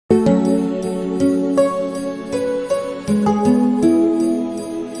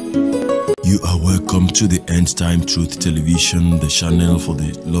to the End Time Truth Television, the channel for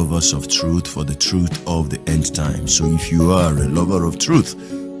the lovers of truth, for the truth of the end time. So if you are a lover of truth,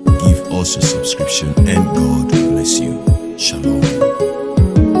 give us a subscription and God bless you. Shalom.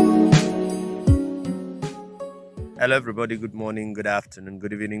 Hello everybody, good morning, good afternoon,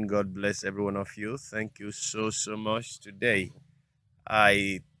 good evening. God bless every one of you. Thank you so much. Today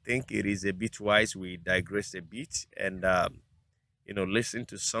I think it is a bit wise we digress a bit and listen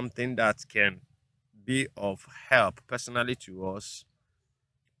to something that can be of help personally to us.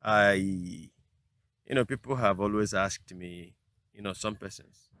 People have always asked me, some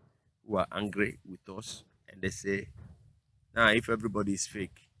persons who are angry with us and they say, now if everybody is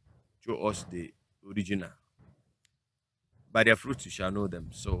fake, show us the original. By their fruits you shall know them.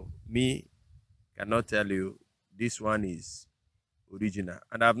 So me cannot tell you this one is original.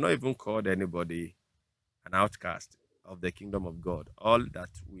 And I've not even called anybody an outcast of the kingdom of God. All that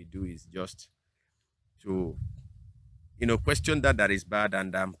we do is just to, question that is bad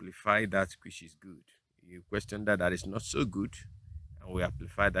and amplify that which is good. You question that is not so good and we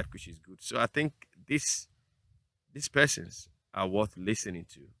amplify that which is good. So I think these persons are worth listening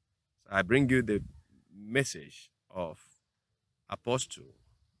to. So I bring you the message of Apostle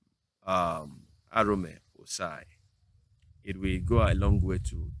Arome Osayi. It will go a long way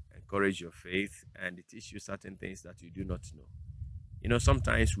to encourage your faith and teach you certain things that you do not know.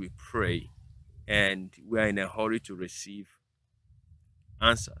 Sometimes we pray and we are in a hurry to receive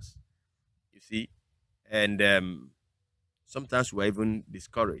answers, you see, and sometimes we're even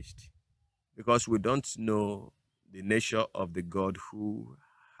discouraged because we don't know the nature of the God who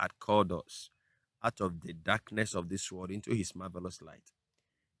had called us out of the darkness of this world into his marvelous light.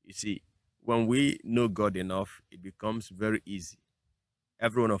 You see, when we know God enough, it becomes very easy.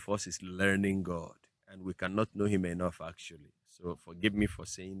 Every one of us is learning God, and we cannot know him enough, actually. So forgive me for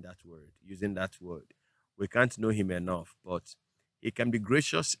saying that word, using that word. We can't know him enough, but he can be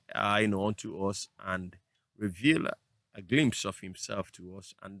gracious unto us and reveal a glimpse of himself to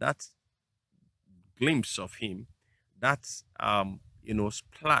us. And that glimpse of him, that's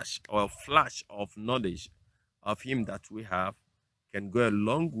splash or flash of knowledge of him that we have can go a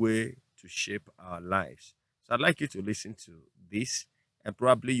long way to shape our lives. So I'd like you to listen to this, and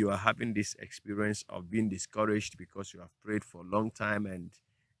probably you are having this experience of being discouraged because you have prayed for a long time and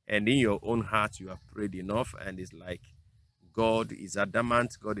in your own heart you have prayed enough and it's like God is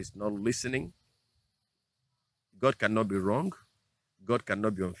adamant, God is not listening. God cannot be wrong. God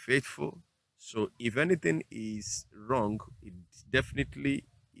cannot be unfaithful. So if anything is wrong, it definitely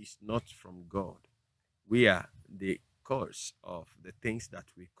is not from God. We are the cause of the things that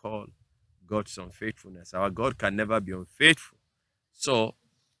we call God's unfaithfulness. Our God can never be unfaithful. So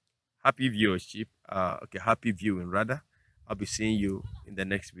happy viewership, happy viewing rather. I'll be seeing you in the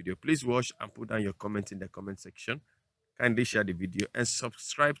next video. Please watch and put down your comments in the comment section. Kindly share the video and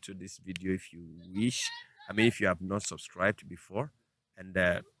subscribe to this video if you wish. If you have not subscribed before, and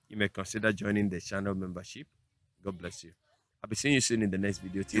you may consider joining the channel membership. God bless you. I'll be seeing you soon in the next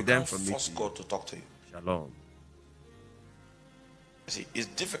video. Till then, from me, force God to talk to you. Shalom. See, it's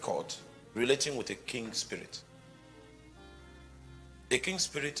difficult relating with a king spirit. A king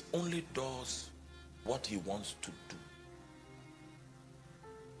spirit only does what he wants to do.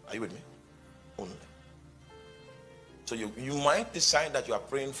 Are you with me? Only. So you might decide that you are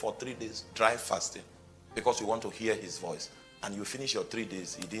praying for 3 days dry fasting because you want to hear his voice, and you finish your 3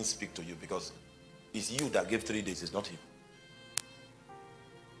 days, he didn't speak to you because it's you that gave 3 days, it's not him.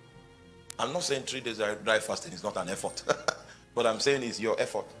 I'm not saying 3 days dry fasting is not an effort, but I'm saying it's your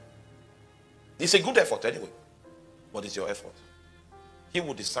effort. It's a good effort anyway, but it's your effort. He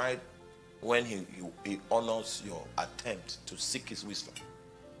will decide when he honors your attempt to seek his wisdom.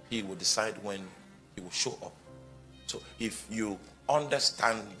 He will decide when he will show up. So if you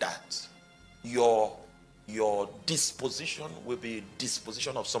understand that, your disposition will be a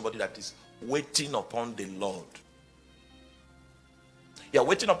disposition of somebody that is waiting upon the Lord. You are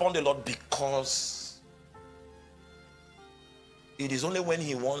waiting upon the Lord because it is only when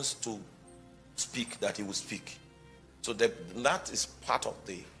he wants to speak that he will speak. So that is part of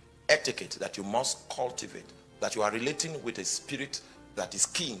the etiquette that you must cultivate, that you are relating with a spirit that is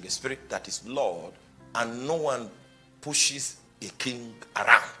king, a spirit that is Lord, and no one pushes a king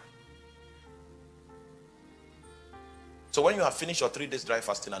around. So when you have finished your 3 days dry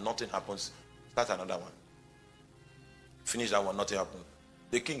fasting and nothing happens, start another one. Finish that one, nothing happens.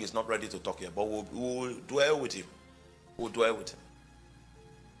 The king is not ready to talk here, but we'll dwell with him. We'll dwell with him.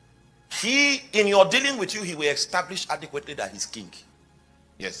 He, in your dealing with you, he will establish adequately that he's king.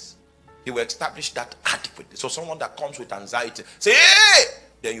 Yes. He will establish that adequately. So someone that comes with anxiety, say, hey,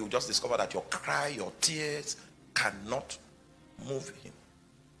 then you just discover that your cry, your tears cannot move him.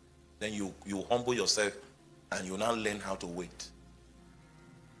 Then you humble yourself and you now learn how to wait.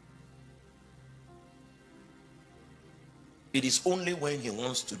 It is only when he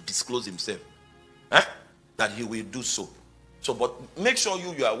wants to disclose himself that he will do so. So, but make sure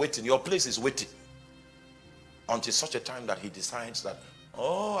you are waiting. Your place is waiting until such a time that he decides that,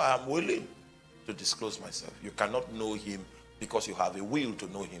 oh, I'm willing to disclose myself. You cannot know him because you have a will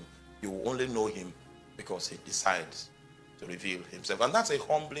to know him. You will only know him because he decides to reveal himself. And that's a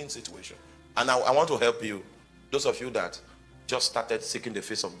humbling situation. And I want to help you. Those of you that just started seeking the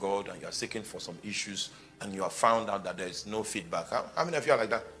face of God and you are seeking for some issues and you have found out that there is no feedback. How many of you are like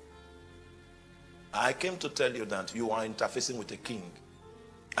that? I came to tell you that you are interfacing with a king.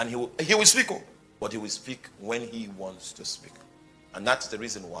 And he will speak, but he will speak when he wants to speak. And that's the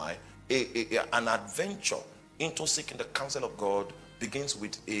reason why an adventure into seeking the counsel of God begins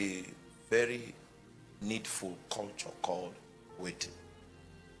with a very needful culture called waiting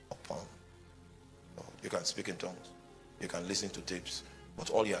upon God. You can speak in tongues. You can listen to tapes. But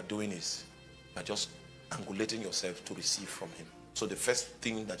all you are doing is you're just angulating yourself to receive from him. So the first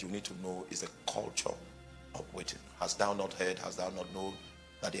thing that you need to know is the culture of waiting. Hast thou not heard, hast thou not known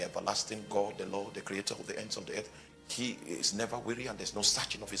that the everlasting God, the Lord, the creator of the ends of the earth, he is never weary and there's no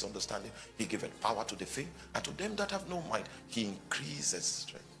searching of his understanding. He giveth power to the faint, and to them that have no mind, he increases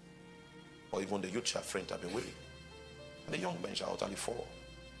strength. Or even the youth shall faint and be weary, and the young men shall utterly fall.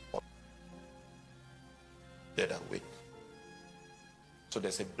 They that wait. So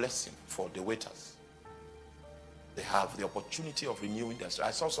there's a blessing for the waiters. They have the opportunity of renewing their strength.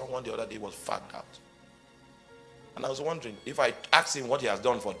 I saw someone the other day was fagged out. And I was wondering, if I asked him what he has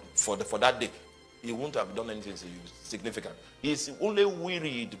done for that day, he wouldn't have done anything significant. He's only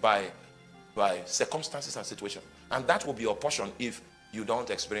wearied by circumstances and situations. And that will be your portion if you don't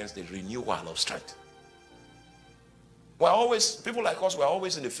experience the renewal of strength. People like us, we're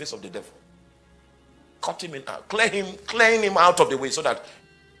always in the face of the devil. Cut him in out, clearing him out of the way so that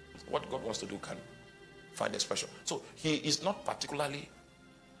what God wants to do can find expression. So he is not particularly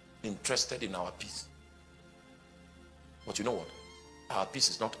interested in our peace. But you know what? Our peace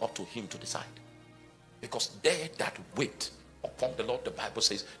is not up to him to decide. Because they that wait upon the Lord, the Bible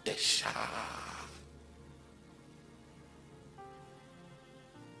says, they shall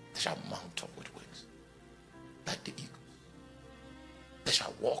mount up with wings like the eagles. They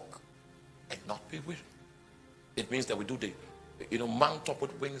shall walk and not be weary. It means that we do the, mount up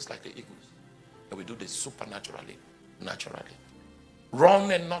with wings like the eagles. That we do the supernaturally, naturally.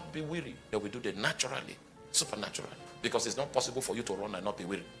 Run and not be weary. That we do the naturally, supernaturally. Because it's not possible for you to run and not be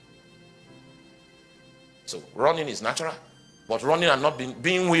weary. So running is natural, but running and not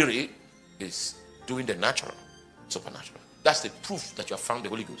being weary is doing the natural, supernatural. That's the proof that you have found the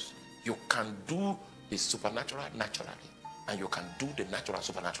Holy Ghost. You can do the supernatural naturally, and you can do the natural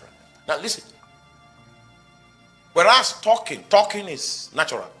supernatural. Now listen. Whereas talking is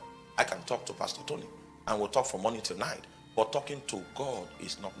natural. I can talk to Pastor Tony, and we'll talk from morning till night. But talking to God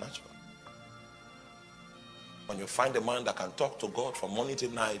is not natural. When you find a man that can talk to God from morning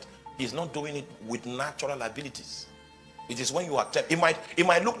till night, he's not doing it with natural abilities. It is when you attempt. It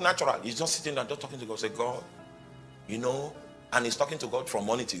might look natural. He's just sitting there, just talking to God. Say, God, and he's talking to God from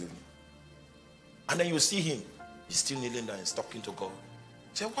morning till evening. And then you see him. He's still kneeling there and he's talking to God.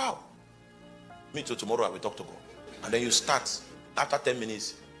 Say, wow. Me too, tomorrow I will talk to God. And then you start. After 10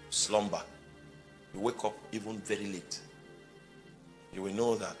 minutes, slumber. You wake up even very late. You will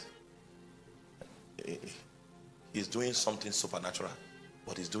know that he's doing something supernatural,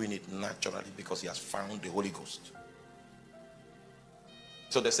 but he's doing it naturally because he has found the Holy Ghost.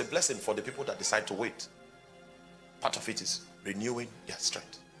 So there's a blessing for the people that decide to wait. Part of it is renewing their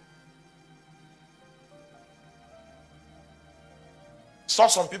strength. Saw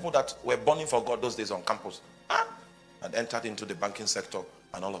some people that were burning for God those days on campus and entered into the banking sector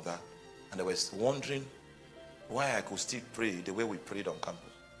and all of that. And they were wondering why I could still pray the way we prayed on campus.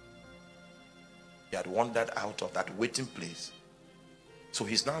 He had wandered out of that waiting place. So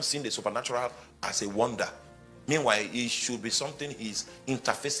he's now seeing the supernatural as a wonder. Meanwhile, it should be something he's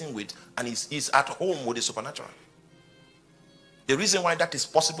interfacing with, and he's at home with the supernatural. The reason why that is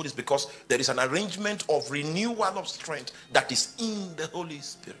possible is because there is an arrangement of renewal of strength that is in the Holy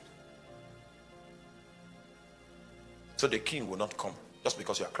Spirit. So the king will not come just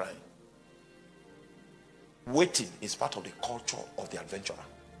because you are crying. Waiting is part of the culture of the adventurer.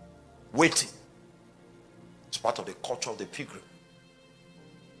 Waiting is part of the culture of the pilgrim.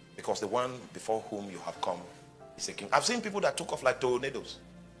 Because the one before whom you have come is a king. I've seen people that took off like tornadoes.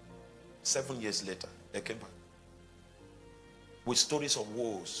 7 years later, they came back. with stories of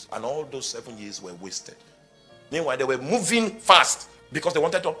woes, and all those 7 years were wasted. Meanwhile, they were moving fast because they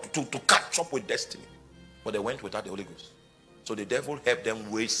wanted to catch up with destiny, but they went without the Holy Ghost. So the devil helped them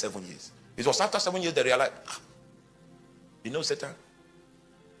waste 7 years. It was after 7 years they realized, Satan,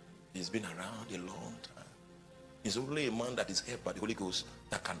 he's been around a long time. He's only a man that is helped by the Holy Ghost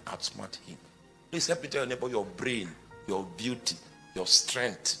that can outsmart him. Please help me tell your neighbor, your brain, your beauty, your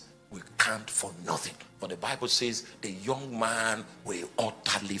strength will count for nothing. For the Bible says the young man will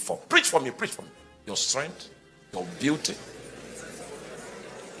utterly fall. Preach for me, preach for me. Your strength, your beauty,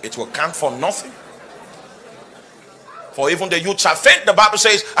 it will count for nothing. For even the youth shall faint, the Bible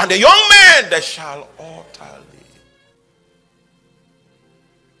says, and the young men, they shall utterly.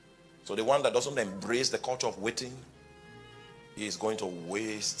 So the one that doesn't embrace the culture of waiting, he is going to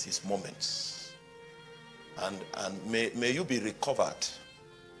waste his moments. And may you be recovered.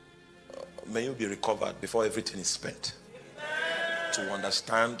 May you be recovered before everything is spent. To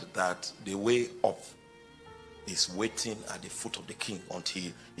understand that the way up is waiting at the foot of the king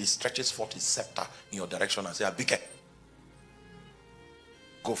until he stretches forth his scepter in your direction and says, Abike,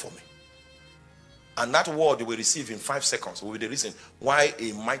 go for me. And that word you will receive in 5 seconds will be the reason why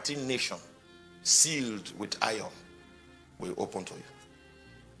a mighty nation sealed with iron will open to you.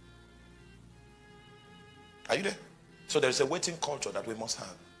 Are you there? So there is a waiting culture that we must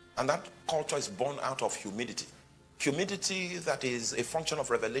have. And that culture is born out of humility. Humility that is a function of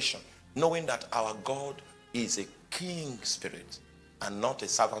revelation. Knowing that our God is a king spirit and not a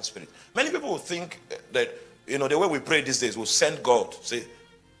servant spirit. Many people will think that, the way we pray these days, we'll send God, say,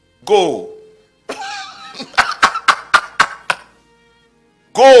 go.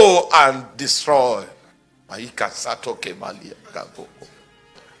 Go and destroy.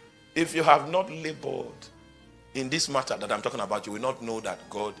 If you have not labored in this matter that I'm talking about, you will not know that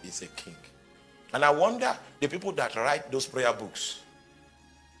God is a king. And I wonder, the people that write those prayer books,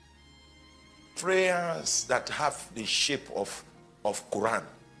 prayers that have the shape of Quran,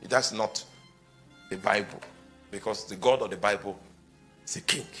 that's not the Bible, because the God of the Bible is a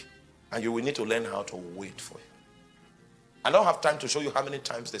king, and you will need to learn how to wait for him. I don't have time to show you how many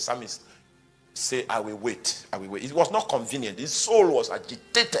times the psalmist say, I will wait, I will wait. It was not convenient. His soul was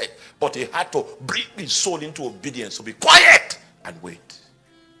agitated, but he had to bring his soul into obedience, to be quiet and wait.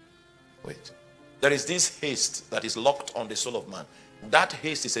 Wait. There is this haste that is locked on the soul of man. That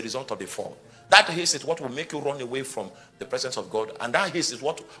haste is a result of the fall. That haste is what will make you run away from the presence of God. And that haste is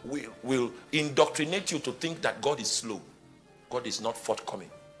what will indoctrinate you to think that God is slow. God is not forthcoming.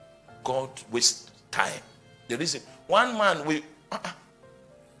 God wastes time. The reason, one man,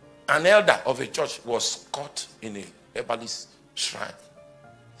 an elder of a church was caught in a herbalist shrine.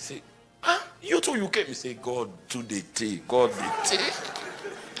 He said, you too, you came. He said, God to the tea. God the tea.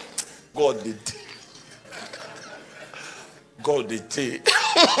 God the tea. God the tea.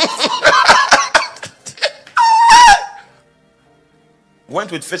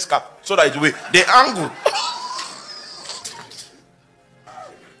 Went with face cap so that it will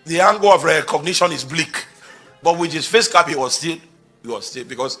the angle of recognition is bleak. But with his face cap, he was still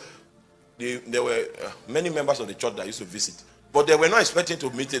because there were many members of the church that used to visit, but they were not expecting to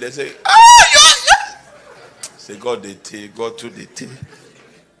meet it. They say, say, God the tea, God to the tea.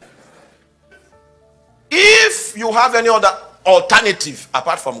 If you have any other alternative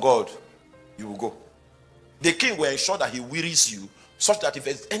apart from God, you will go. The king will ensure that he wearies you, such that if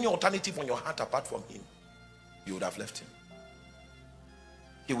there's any alternative on your heart apart from him, you would have left him.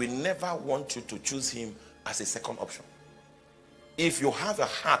 He will never want you to choose him as a second option. If you have a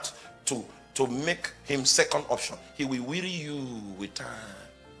heart to make him second option, he will weary you with time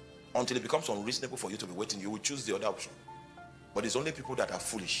until it becomes unreasonable for you to be waiting. You will choose the other option. But it's only people that are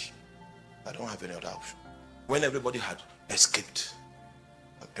foolish that don't have any other option. When everybody had escaped,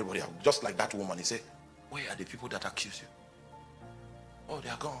 everybody, just like that woman, he said, where are the people that accuse you? Oh, they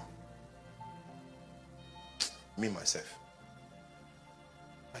are gone. Me, myself,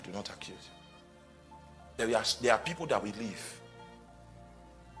 I do not accuse you. There are people that will leave.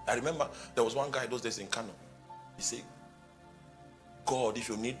 I remember there was one guy those days in Kano. He said, God,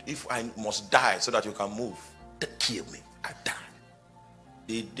 if I must die so that you can move, then kill me. I die.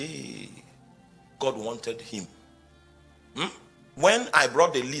 The day God wanted him. When I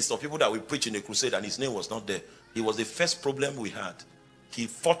brought the list of people that will preach in a crusade and his name was not there, he was the first problem we had. He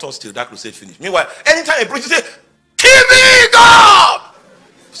fought us till that crusade finished. Meanwhile, anytime he preached, he said, kill me, God!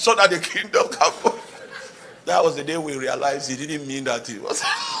 So that the kingdom can come. That was the day we realized he didn't mean that he was.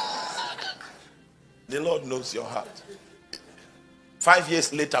 The Lord knows your heart. 5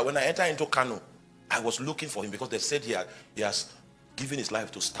 years later, when I entered into Kano, I was looking for him because they said he has given his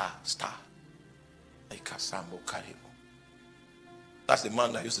life to Star. That's the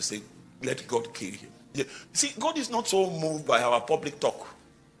man that used to say, let God kill him. Yeah. See, God is not so moved by our public talk.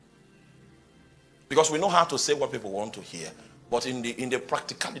 Because we know how to say what people want to hear. But in the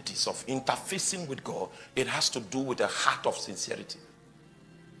practicalities of interfacing with God, it has to do with a heart of sincerity.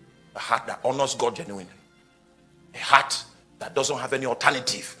 A heart that honors God genuinely. A heart that doesn't have any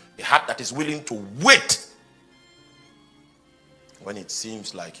alternative. A heart that is willing to wait when it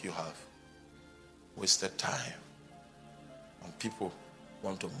seems like you have wasted time. And people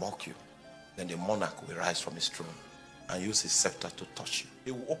want to mock you. Then the monarch will rise from his throne and use his scepter to touch you.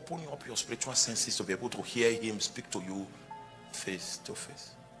 He will open up your spiritual senses to be able to hear him speak to you face to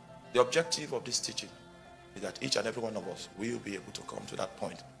face. The objective of this teaching is that each and every one of us will be able to come to that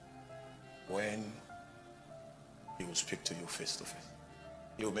point when he will speak to you face to face.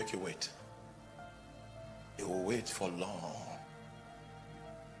 He will make you wait. He will wait for long.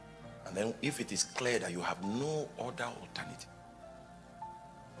 And then if it is clear that you have no other alternative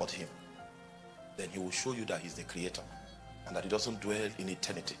but him, then he will show you that he's the creator and that he doesn't dwell in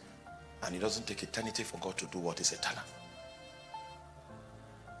eternity. And it doesn't take eternity for God to do what is eternal.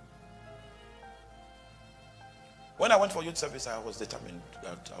 When I went for youth service, I was determined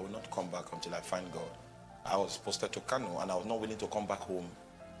that I will not come back until I find God. I was posted to Kano and I was not willing to come back home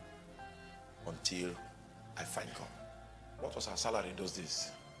until I find God. What was our salary in those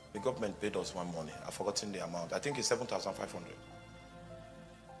days? The government paid us one money. I've forgotten the amount. I think it's 7,500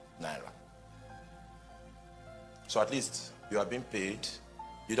 naira. So at least you are being paid.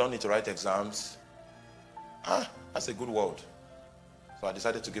 You don't need to write exams. That's a good word. So I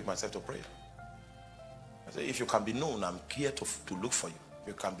decided to give myself to prayer. I said, if you can be known, I'm here to look for you. If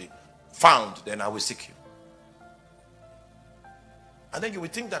you can be found, then I will seek you. And then you will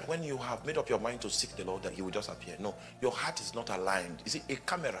think that when you have made up your mind to seek the Lord, that he will just appear. No, your heart is not aligned. You see, a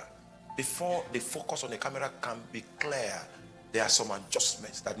camera, before the focus on the camera can be clear, there are some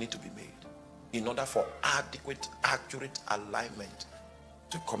adjustments that need to be made in order for adequate, accurate alignment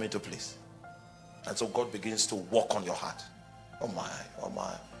to come into place. And so God begins to work on your heart. Oh my, oh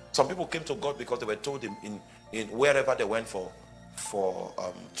my. Some people came to God because they were told in wherever they went for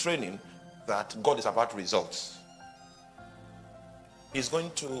training that God is about results. He's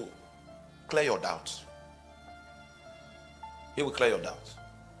going to clear your doubts. He will clear your doubts.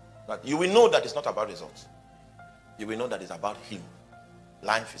 But you will know that it's not about results. You will know that it's about him.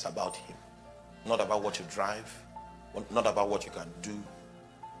 Life is about him. Not about what you drive. Not about what you can do.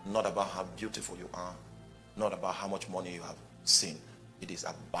 Not about how beautiful you are. Not about how much money you have seen. It is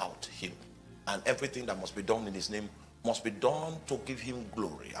about him. And everything that must be done in his name must be done to give him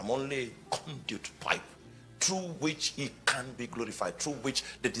glory. I'm only a conduit pipe through which he can be glorified, through which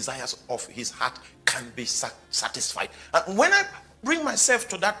the desires of his heart can be satisfied. And when I bring myself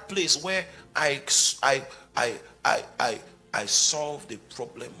to that place where I solve the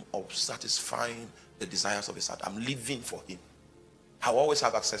problem of satisfying the desires of his heart, I'm living for him. I always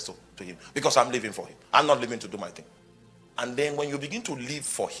have access to him because I'm living for him. I'm not living to do my thing. And then when you begin to live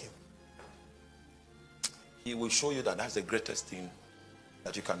for him, he will show you that that's the greatest thing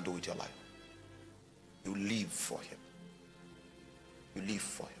that you can do with your life. You live for him. You live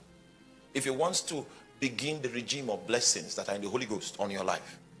for him. If he wants to begin the regime of blessings that are in the Holy Ghost on your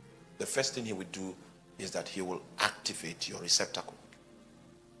life, the first thing he will do is that he will activate your receptacle.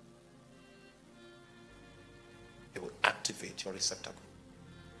 He will activate your receptacle.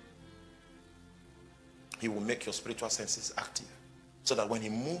 He will make your spiritual senses active so that when he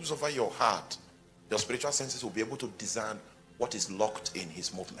moves over your heart, your spiritual senses will be able to discern what is locked in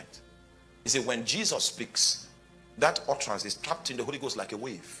his movement. You see, when Jesus speaks, that utterance is trapped in the Holy Ghost like a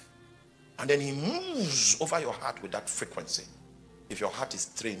wave. And then he moves over your heart with that frequency. If your heart is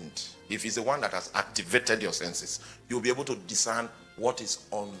trained, if he's the one that has activated your senses, you'll be able to discern what is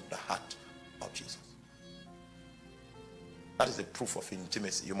on the heart of Jesus. That is the proof of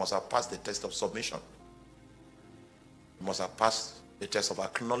intimacy. You must have passed the test of submission. You must have passed the test of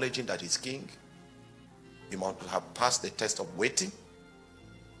acknowledging that he's king. You must have passed the test of waiting.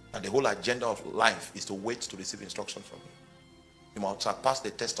 And the whole agenda of life is to wait to receive instruction from him. You must have passed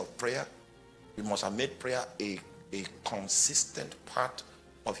the test of prayer. You must have made prayer a consistent part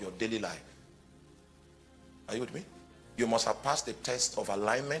of your daily life. Are you with me? You must have passed the test of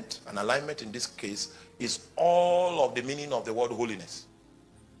alignment. And alignment in this case is all of the meaning of the word holiness.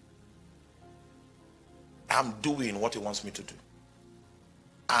 I'm doing what he wants me to do.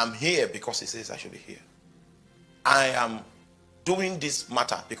 I'm here because he says I should be here. I am doing this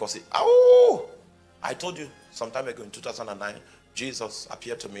matter because I told you some time ago in 2009, Jesus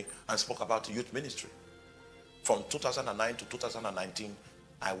appeared to me and spoke about youth ministry. From 2009 to 2019,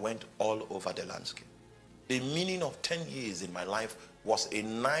 I went all over the landscape. The meaning of 10 years in my life was a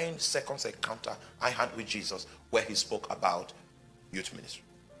 9 seconds encounter I had with Jesus where he spoke about youth ministry.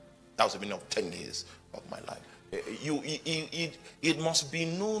 That was the beginning of 10 years of my life. It must be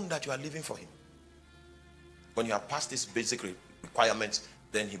known that you are living for him. When you have passed these basic requirements,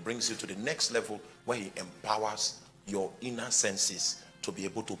 then he brings you to the next level where he empowers your inner senses to be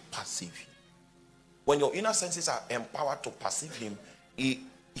able to perceive him. When your inner senses are empowered to perceive him,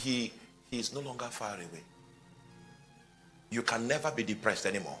 he is no longer far away. You can never be depressed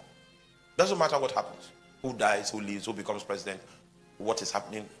anymore. Doesn't matter what happens. Who dies, who lives, who becomes president, what is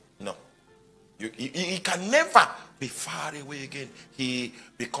happening. No. He can never be far away again. He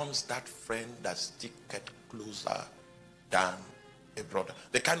becomes that friend that sticketh closer than a brother.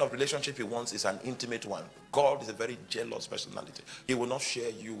 The kind of relationship he wants is an intimate one. God is a very jealous personality. He will not share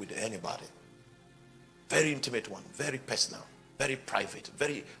you with anybody. Very intimate one, very personal, very private,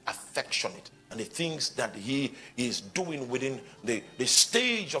 very affectionate. And the things that he is doing within the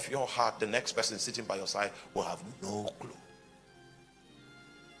stage of your heart, the next person sitting by your side will have no clue.